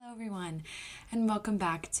everyone, and welcome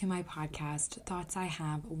back to my podcast, Thoughts I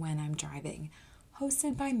Have When I'm Driving,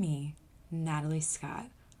 hosted by me, Natalie Scott,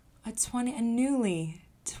 a newly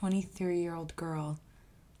 23-year-old girl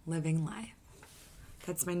living life.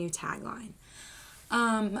 That's my new tagline.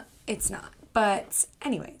 It's not, but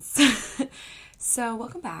anyways. So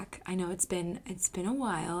welcome back. I know it's been a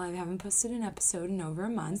while. I haven't posted an episode in over a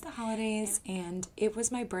month. The holidays, and it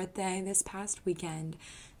was my birthday this past weekend.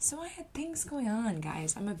 So I had things going on,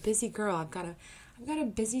 guys. I'm a busy girl. I've got a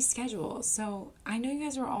busy schedule. So I know you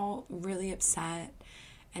guys are all really upset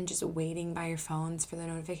and just waiting by your phones for the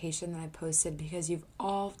notification that I posted because you've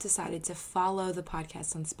all decided to follow the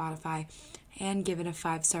podcast on Spotify and give it a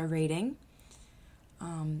 5-star rating.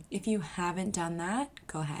 If you haven't done that,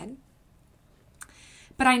 go ahead.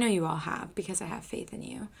 But I know you all have because I have faith in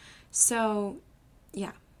you. So,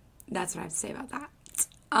 yeah, that's what I have to say about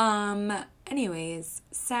that. Anyways,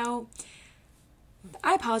 so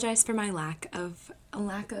I apologize for my lack of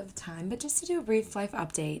time, but just to do a brief life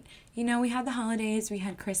update. You know, we had the holidays, we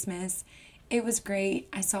had Christmas. It was great.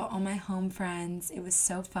 I saw all my home friends. It was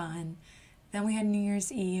so fun. Then we had New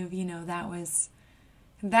Year's Eve. You know, that was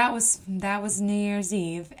New Year's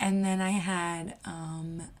Eve, and then I had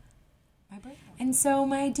my birthday. And so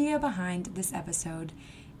my idea behind this episode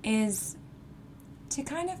is to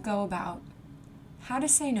kind of go about how to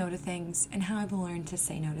say no to things and how I've learned to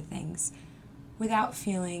say no to things without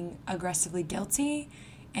feeling aggressively guilty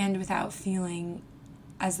and without feeling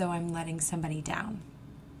as though I'm letting somebody down.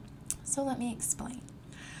 So let me explain.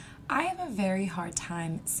 I have a very hard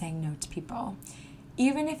time saying no to people.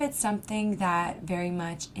 Even if it's something that very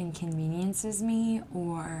much inconveniences me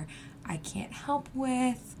or I can't help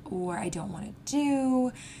with or I don't want to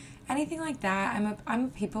do, anything like that. I'm a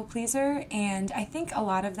people pleaser, and I think a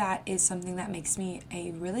lot of that is something that makes me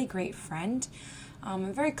a really great friend.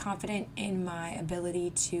 I'm very confident in my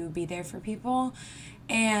ability to be there for people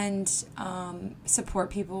and support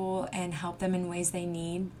people and help them in ways they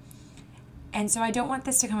need. And so I don't want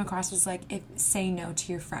this to come across as like say no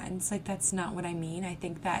to your friends. Like, that's not what I mean. I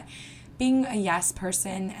think that being a yes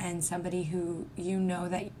person and somebody who you know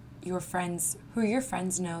that your friends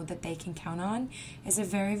know that they can count on is a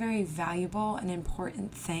very, very valuable and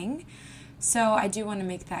important thing. So I do want to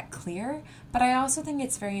make that clear. But I also think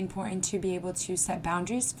it's very important to be able to set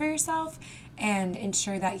boundaries for yourself and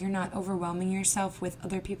ensure that you're not overwhelming yourself with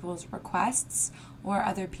other people's requests or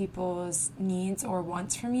other people's needs or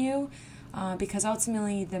wants from you. Because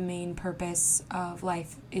ultimately the main purpose of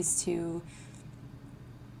life is to,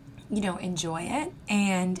 enjoy it.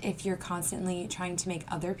 And if you're constantly trying to make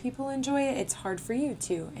other people enjoy it, it's hard for you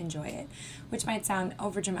to enjoy it, which might sound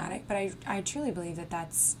overdramatic, but I truly believe that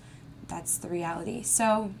that's the reality.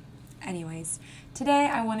 So anyways, today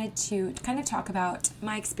I wanted to kind of talk about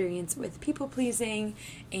my experience with people pleasing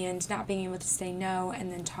and not being able to say no, and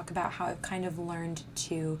then talk about how I've kind of learned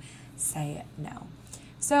to say no.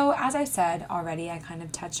 So as I said already, I kind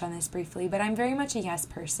of touched on this briefly, but I'm very much a yes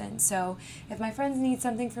person. So if my friends need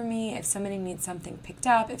something from me, if somebody needs something picked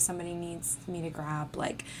up, if somebody needs me to grab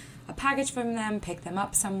like a package from them, pick them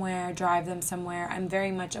up somewhere, drive them somewhere, I'm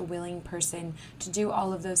very much a willing person to do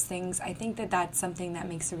all of those things. I think that that's something that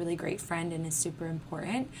makes a really great friend and is super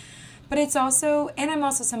important. But I'm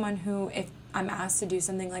also someone who, if I'm asked to do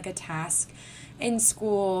something like a task in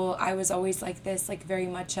school, I was always like this, like very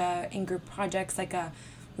much in group projects, like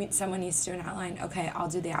someone needs to do an outline, okay, I'll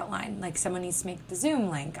do the outline. Like someone needs to make the Zoom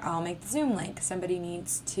link, I'll make the Zoom link. Somebody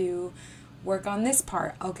needs to work on this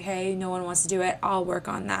part, okay, no one wants to do it, I'll work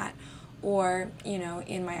on that. Or,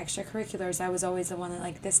 in my extracurriculars, I was always the one that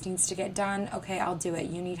like, this needs to get done, okay, I'll do it.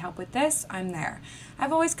 You need help with this, I'm there.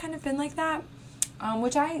 I've always kind of been like that,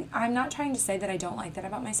 which I'm not trying to say that I don't like that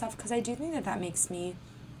about myself, because I do think that makes me,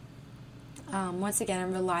 once again, a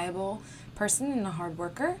reliable person and a hard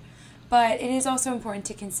worker. But it is also important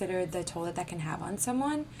to consider the toll that can have on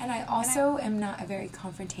someone. And I also am not a very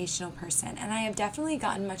confrontational person. And I have definitely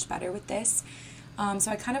gotten much better with this.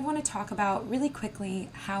 So I kind of want to talk about really quickly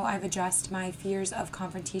how I've addressed my fears of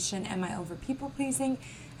confrontation and my over people pleasing.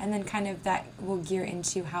 And then kind of that will gear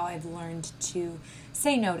into how I've learned to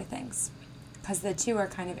say no to things, because the two are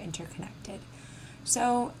kind of interconnected.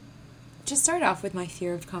 So just start off with my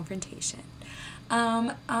fear of confrontation.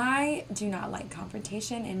 I do not like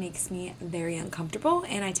confrontation. It makes me very uncomfortable,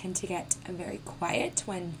 and I tend to get very quiet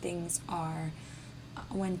when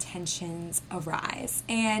tensions arise.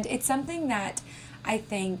 And it's something that I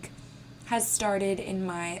think has started in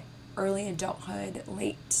my early adulthood,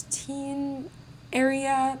 late teen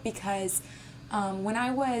area, because when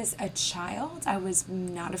I was a child, I was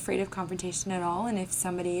not afraid of confrontation at all. And if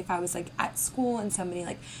I was like at school and somebody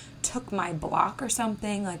like took my block or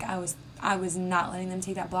something, like I was not letting them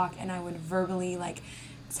take that block, and I would verbally like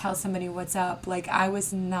tell somebody what's up. Like I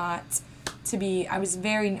was very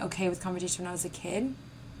okay with confrontation when I was a kid.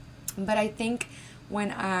 But I think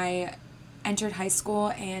when I entered high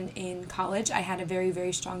school and in college, I had a very,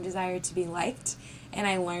 very strong desire to be liked. And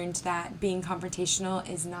I learned that being confrontational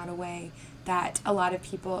is not a way that a lot of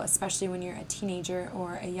people, especially when you're a teenager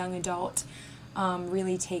or a young adult,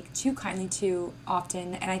 really take too kindly to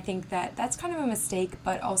often. And I think that that's kind of a mistake,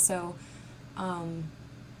 but also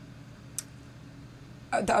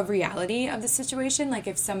the reality of the situation. Like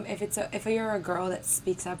if you're a girl that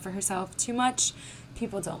speaks up for herself too much,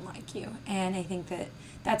 people don't like you. And I think that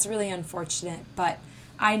that's really unfortunate. But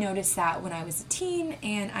I noticed that when I was a teen,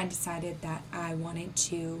 and I decided that I wanted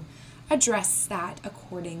to address that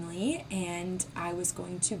accordingly, and I was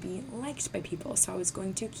going to be liked by people. So I was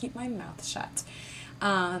going to keep my mouth shut.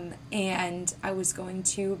 And I was going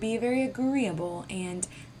to be very agreeable and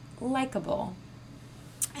likable.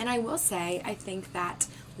 And I will say, I think that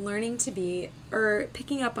learning to be, or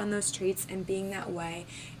picking up on those traits and being that way,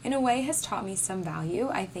 in a way has taught me some value.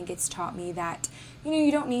 I think it's taught me that,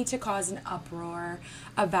 you don't need to cause an uproar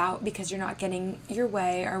because you're not getting your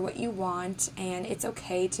way or what you want, and it's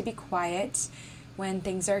okay to be quiet when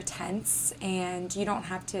things are tense, and you don't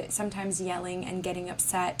have to, sometimes yelling and getting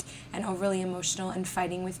upset and overly emotional and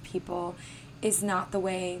fighting with people is not the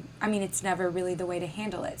way, it's never really the way to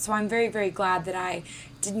handle it. So I'm very, very glad that I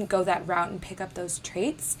didn't go that route and pick up those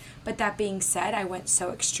traits. But that being said, I went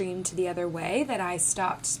so extreme to the other way that I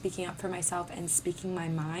stopped speaking up for myself and speaking my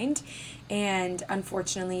mind. And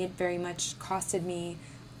unfortunately, it very much costed me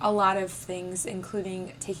a lot of things,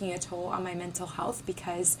 including taking a toll on my mental health,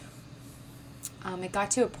 because it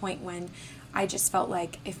got to a point when I just felt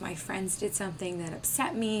like if my friends did something that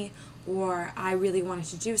upset me, or I really wanted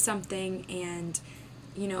to do something and,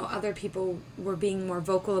 other people were being more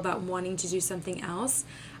vocal about wanting to do something else,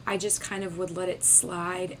 I just kind of would let it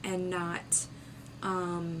slide and not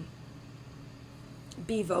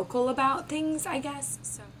be vocal about things, I guess.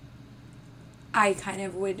 So I kind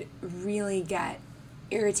of would really get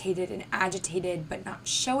irritated and agitated, but not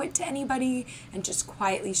show it to anybody, and just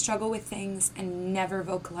quietly struggle with things and never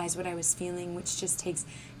vocalize what I was feeling, which just takes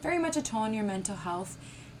very much a toll on your mental health,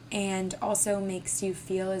 and also makes you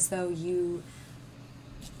feel as though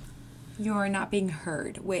you're not being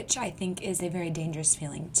heard, which I think is a very dangerous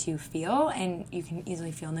feeling to feel, and you can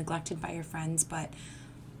easily feel neglected by your friends. But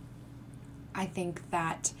I think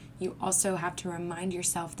that you also have to remind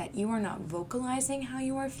yourself that you are not vocalizing how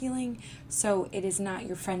you are feeling, so it is not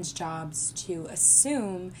your friends' jobs to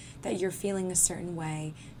assume that you're feeling a certain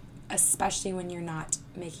way, especially when you're not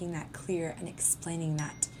making that clear and explaining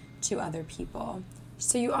that to other people.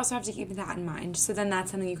 So you also have to keep that in mind. So then that's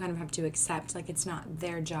something you kind of have to accept. Like, it's not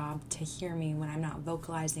their job to hear me when I'm not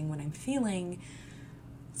vocalizing what I'm feeling.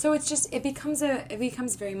 So it becomes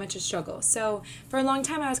very much a struggle. So for a long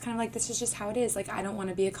time I was kind of like, this is just how it is. Like, I don't want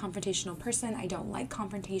to be a confrontational person. I don't like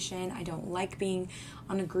confrontation. I don't like being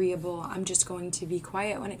unagreeable. I'm just going to be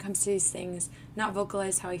quiet when it comes to these things, not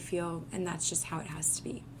vocalize how I feel, and that's just how it has to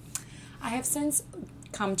be. I have since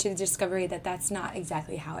come to the discovery that that's not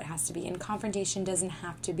exactly how it has to be. And confrontation doesn't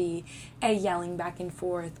have to be a yelling back and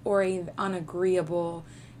forth or a unagreeable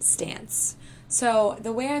stance. So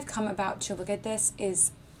the way I've come about to look at this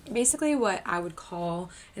is basically what I would call,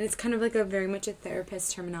 and it's kind of like a very much a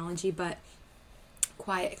therapist terminology, but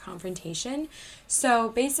quiet confrontation. So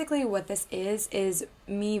basically what this is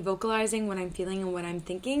me vocalizing what I'm feeling and what I'm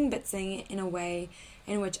thinking, but saying it in a way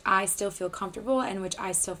in which I still feel comfortable and which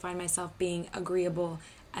I still find myself being agreeable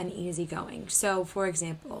and easygoing. So for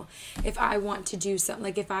example, if I want to do something,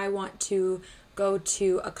 like if I want to go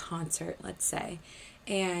to a concert, let's say,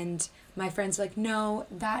 and my friends are like, no,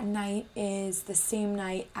 that night is the same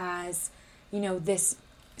night as, this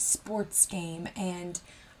sports game, and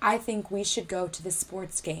I think we should go to the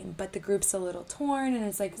sports game, but the group's a little torn, and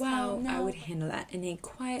it's like, well, no. I would handle that in a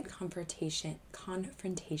quiet confrontation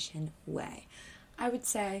way. I would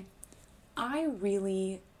say, I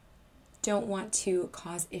really don't want to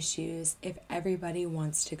cause issues if everybody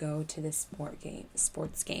wants to go to the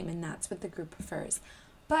sports game, and that's what the group prefers.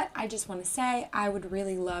 But I just want to say, I would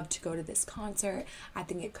really love to go to this concert. I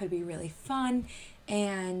think it could be really fun,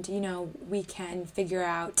 and, we can figure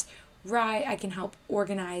out I can help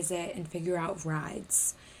organize it and figure out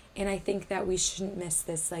rides. And I think that we shouldn't miss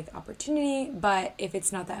this opportunity, but if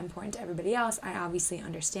it's not that important to everybody else, I obviously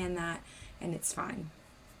understand that, and it's fine.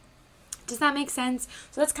 Does that make sense?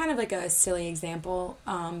 So that's kind of like a silly example,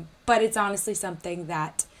 but it's honestly something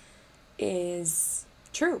that is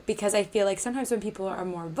true, because I feel like sometimes when people are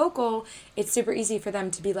more vocal, it's super easy for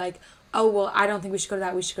them to be like, oh, well, I don't think we should go to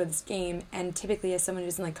that, we should go to this game. And typically as someone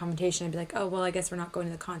who's in like confrontation, I'd be like, oh, well, I guess we're not going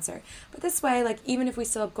to the concert. But this way, like, even if we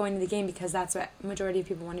still up going to the game because that's what majority of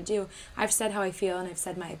people want to do, I've said how I feel and I've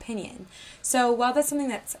said my opinion. So while that's something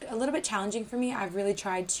that's a little bit challenging for me, I've really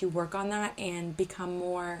tried to work on that and become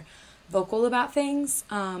more vocal about things,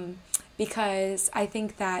 because I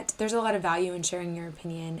think that there's a lot of value in sharing your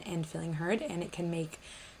opinion and feeling heard, and it can make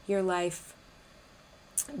your life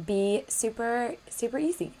be super, super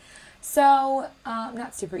easy. So,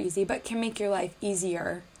 not super easy, but can make your life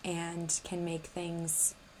easier and can make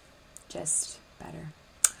things just better.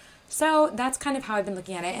 So that's kind of how I've been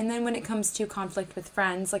looking at it. And then when it comes to conflict with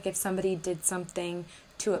friends, like if somebody did something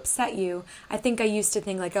to upset you, I think I used to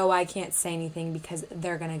think like, oh, I can't say anything because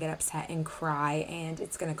they're going to get upset and cry and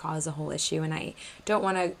it's going to cause a whole issue and I don't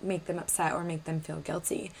want to make them upset or make them feel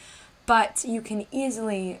guilty. But you can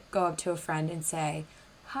easily go up to a friend and say,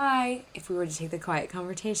 hi, if we were to take the quiet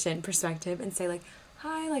confrontation perspective and say like,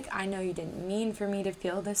 hi, like I know you didn't mean for me to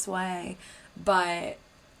feel this way,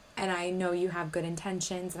 and I know you have good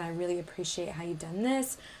intentions and I really appreciate how you've done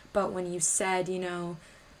this, but when you said,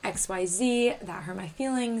 XYZ, that hurt my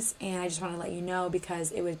feelings, and I just want to let you know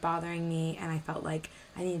because it was bothering me and I felt like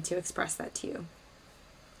I needed to express that to you.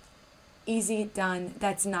 Easy, done.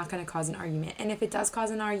 That's not going to cause an argument. And if it does cause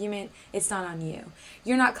an argument, it's not on you.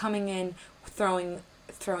 You're not coming in throwing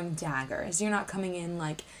daggers. You're not coming in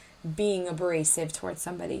like being abrasive towards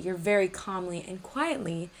somebody. You're very calmly and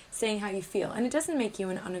quietly saying how you feel. And it doesn't make you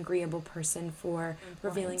an unagreeable person for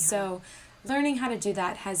revealing. So learning how to do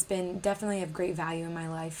that has been definitely of great value in my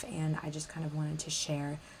life, and I just kind of wanted to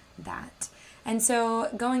share that. And so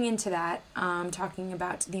going into that, talking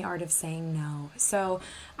about the art of saying no. So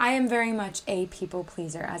I am very much a people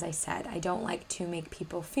pleaser, as I said. I don't like to make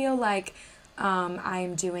people feel like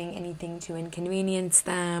I'm doing anything to inconvenience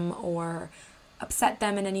them or upset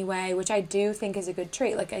them in any way, which I do think is a good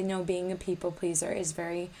trait. Like, I know being a people pleaser is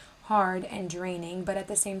very hard and draining, but at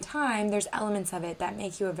the same time, there's elements of it that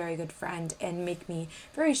make you a very good friend and make me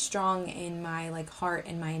very strong in my like heart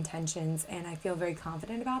and my intentions, and I feel very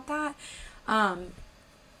confident about that.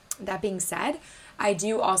 That being said, I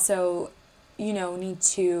do also, need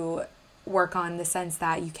to work on the sense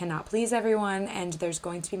that you cannot please everyone, and there's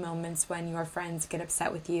going to be moments when your friends get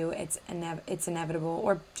upset with you. It's inevitable,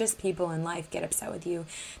 or just people in life get upset with you.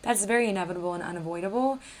 That's very inevitable and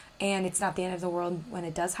unavoidable, and it's not the end of the world when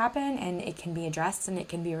it does happen, and it can be addressed and it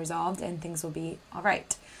can be resolved and things will be all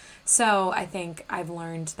right. So I think I've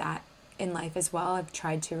learned that in life as well. I've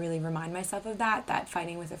tried to really remind myself of that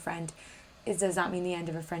fighting with a friend does not mean the end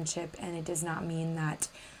of a friendship, and it does not mean that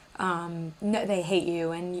they hate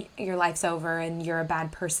you and your life's over and you're a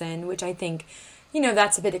bad person, which I think,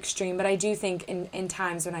 that's a bit extreme. But I do think in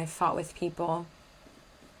times when I've fought with people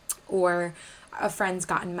or a friend's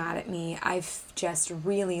gotten mad at me, I've just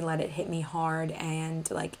really let it hit me hard and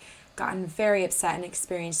like gotten very upset and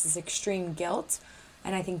experienced this extreme guilt.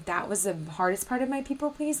 And I think that was the hardest part of my people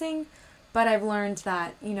pleasing. But I've learned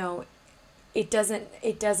that, it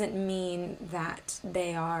doesn't mean that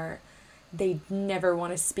they never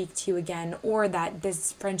want to speak to you again, or that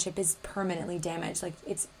this friendship is permanently damaged. Like,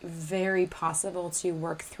 it's very possible to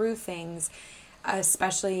work through things,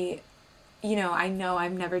 especially, I know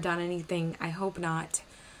I've never done anything, I hope not.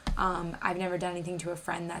 I've never done anything to a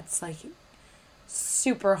friend that's like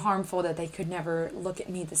super harmful that they could never look at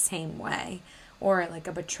me the same way, or like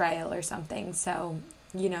a betrayal or something. So,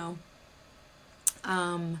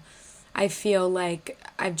 I feel like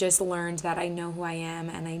I've just learned that I know who I am,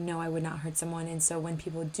 and I know I would not hurt someone. And so when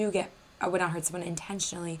people I would not hurt someone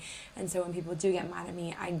intentionally. And so when people do get mad at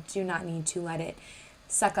me, I do not need to let it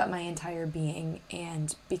suck up my entire being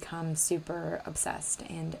and become super obsessed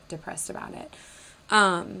and depressed about it.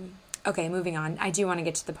 Okay, moving on. I do want to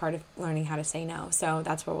get to the part of learning how to say no. So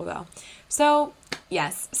that's where we'll go. So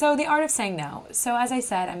yes. So the art of saying no. So as I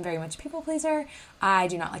said, I'm very much a people pleaser. I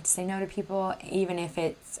do not like to say no to people. Even if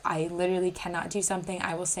I literally cannot do something,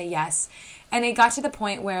 I will say yes. And it got to the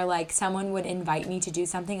point where like someone would invite me to do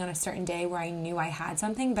something on a certain day where I knew I had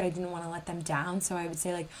something, but I didn't want to let them down. So I would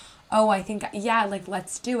say like, oh, I think, yeah, like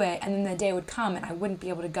let's do it. And then the day would come and I wouldn't be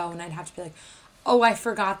able to go, and I'd have to be like, oh, I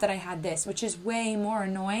forgot that I had this, which is way more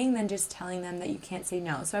annoying than just telling them that you can't say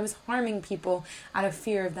no. So I was harming people out of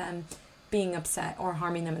fear of them being upset or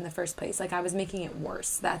harming them in the first place. Like, I was making it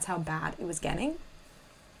worse. That's how bad it was getting.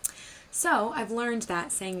 So I've learned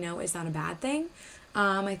that saying no is not a bad thing.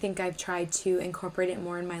 I think I've tried to incorporate it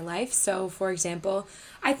more in my life. So, for example,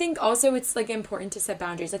 I think also it's like important to set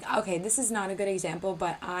boundaries. Like, okay, this is not a good example,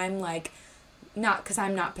 but I'm like not because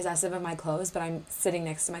I'm not possessive of my clothes, but I'm sitting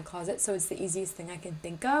next to my closet, so it's the easiest thing I can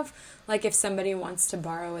think of. Like, if somebody wants to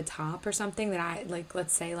borrow a top or something that I, like,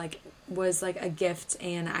 let's say, like, was, like, a gift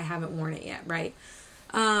and I haven't worn it yet, right?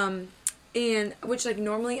 And, which, like,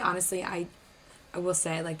 normally, honestly, I will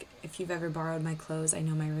say, like, if you've ever borrowed my clothes, I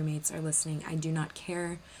know my roommates are listening, I do not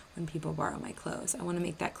care when people borrow my clothes. I want to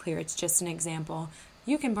make that clear. It's just an example.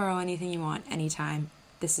 You can borrow anything you want anytime.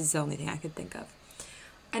 This is the only thing I could think of.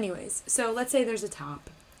 Anyways, so let's say there's a top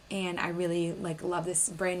and I really like love this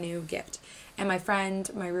brand new gift, and my friend,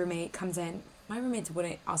 my roommate comes in. My roommates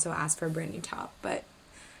wouldn't also ask for a brand new top, but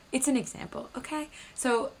it's an example, okay?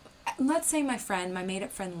 So let's say my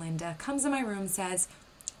made-up friend Linda comes in my room and says,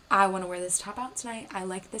 I want to wear this top out tonight. I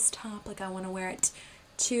like this top. Like, I want to wear it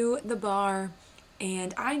to the bar,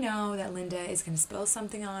 and I know that Linda is going to spill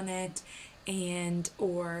something on it,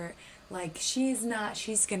 or like, she's going out,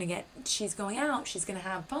 she's going to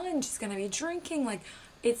have fun, she's going to be drinking, like,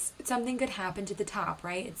 something could happen to the top,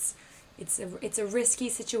 right? It's a risky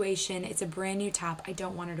situation, it's a brand new top, I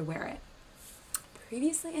don't want her to wear it.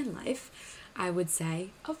 Previously in life, I would say,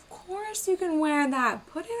 of course you can wear that,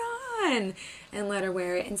 put it on, and let her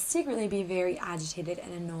wear it, and secretly be very agitated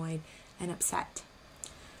and annoyed and upset.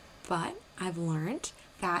 But I've learned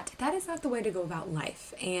that is not the way to go about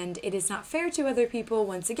life, and it is not fair to other people,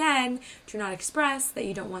 once again, to not express that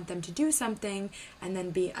you don't want them to do something and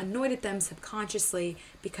then be annoyed at them subconsciously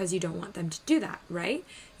because you don't want them to do that, right?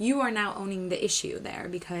 You are now owning the issue there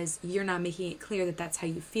because you're not making it clear that that's how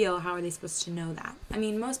you feel. How are they supposed to know that? I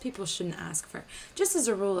mean, most people shouldn't ask for, just as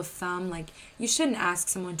a rule of thumb, like, you shouldn't ask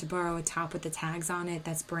someone to borrow a top with the tags on it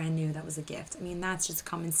that's brand new, that was a gift. I mean, that's just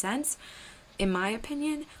common sense, in my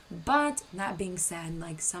opinion. But that being said,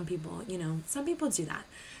 like, some people do that.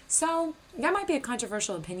 So that might be a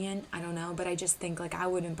controversial opinion, I don't know, but I just think, like, I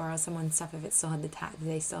wouldn't borrow someone's stuff if it still had the tag,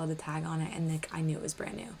 they still had the tag on it, and like, I knew it was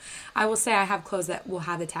brand new. I will say I have clothes that will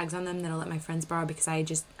have the tags on them that I'll let my friends borrow because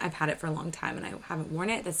I've had it for a long time and I haven't worn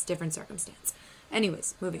it. That's a different circumstance.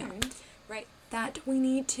 Anyways, moving on. Right. That we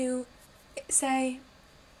need to say,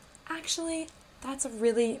 actually, that's a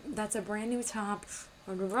brand new top.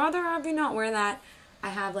 I would rather have you not wear that. I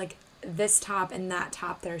have, like, this top and that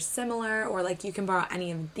top that are similar, or, like, you can borrow any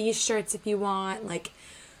of these shirts if you want. Like,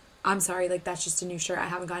 I'm sorry, like, that's just a new shirt I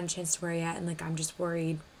haven't gotten a chance to wear yet, and, like, I'm just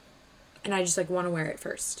worried, and I just, like, want to wear it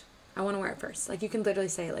first. I want to wear it first. Like, you can literally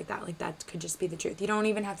say it like that. Like, that could just be the truth. You don't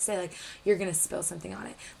even have to say, like, you're going to spill something on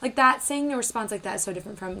it. Like, that, saying a response like that is so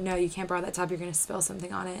different from, no, you can't borrow that top, you're going to spill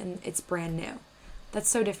something on it, and it's brand new. That's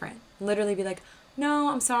so different. Literally be like, no,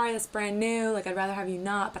 I'm sorry, that's brand new. Like, I'd rather have you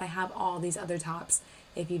not, but I have all these other tops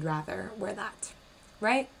if you'd rather wear that,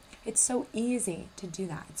 right? It's so easy to do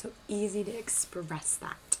that. It's so easy to express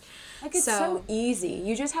that. Like, it's so easy.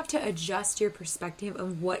 You just have to adjust your perspective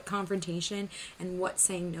of what confrontation and what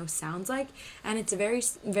saying no sounds like, and it's very,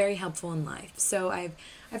 very helpful in life. So I've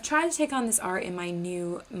tried to take on this art in my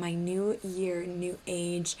new year, new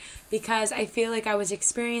age, because I feel like I was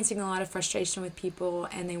experiencing a lot of frustration with people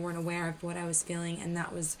and they weren't aware of what I was feeling, and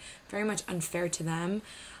that was very much unfair to them.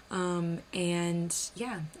 And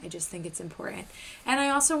yeah, I just think it's important. And I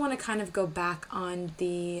also want to kind of go back on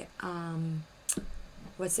the,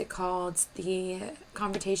 the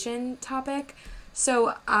confrontation topic.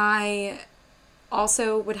 So I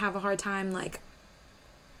also would have a hard time, like,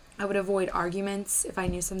 I would avoid arguments. If I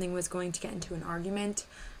knew something was going to get into an argument,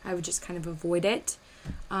 I would just kind of avoid it,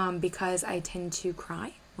 because I tend to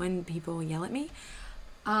cry when people yell at me.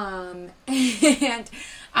 And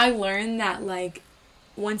I learned that, like,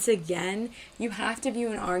 once again, you have to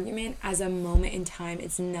view an argument as a moment in time.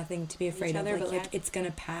 It's nothing to be afraid of. Like, it's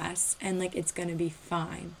gonna pass, and, like, it's gonna be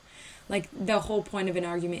fine. Like, the whole point of an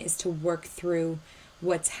argument is to work through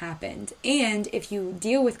what's happened. And if you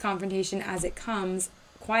deal with confrontation as it comes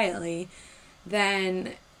quietly,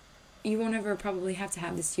 then you won't ever probably have to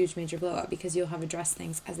have this huge major blow up, because you'll have addressed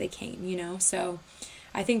things as they came, you know? So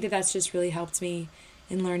I think that that's just really helped me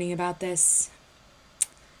in learning about this.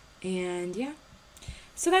 And yeah.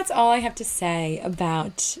 So that's all I have to say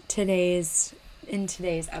about today's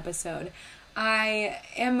episode. I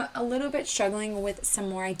am a little bit struggling with some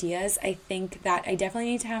more ideas. I think that I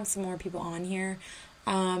definitely need to have some more people on here.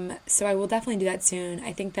 So I will definitely do that soon.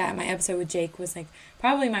 I think that my episode with Jake was, like,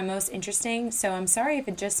 probably my most interesting. So I'm sorry if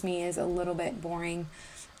it just me is a little bit boring.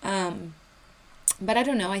 But I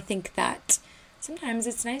don't know. I think that sometimes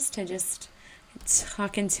it's nice to just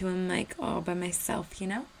talk into him, like, all by myself, you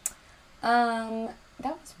know?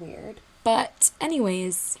 That was weird. But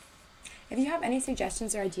anyways, if you have any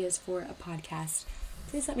suggestions or ideas for a podcast,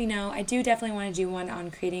 please let me know. I do definitely want to do one on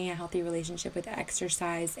creating a healthy relationship with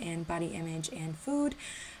exercise and body image and food.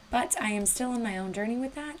 But I am still on my own journey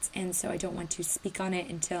with that, and so I don't want to speak on it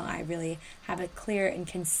until I really have a clear and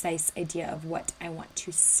concise idea of what I want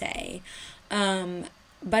to say.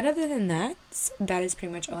 But other than that, that is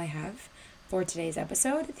pretty much all I have for today's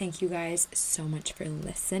episode. Thank you guys so much for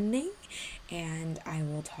listening, and I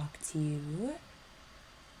will talk to you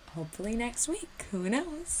hopefully next week. Who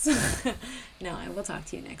knows? No, I will talk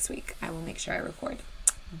to you next week. I will make sure I record.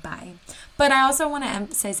 Bye. But I also want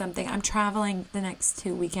to say something. I'm traveling the next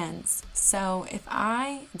 2 weekends. So if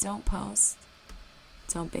I don't post,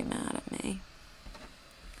 don't be mad at me.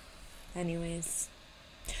 Anyways.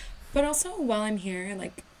 But also, while I'm here,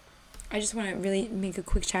 I just want to really make a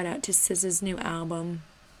quick shout out to SZA's new album,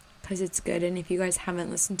 because it's good. And if you guys haven't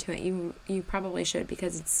listened to it, you probably should,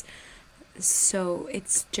 because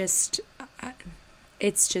it's just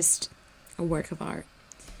a work of art.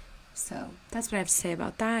 So that's what I have to say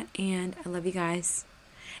about that, and I love you guys.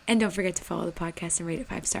 And don't forget to follow the podcast and rate it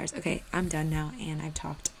 5 stars. Okay, I'm done now, and I've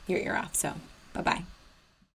talked your ear off, so bye-bye.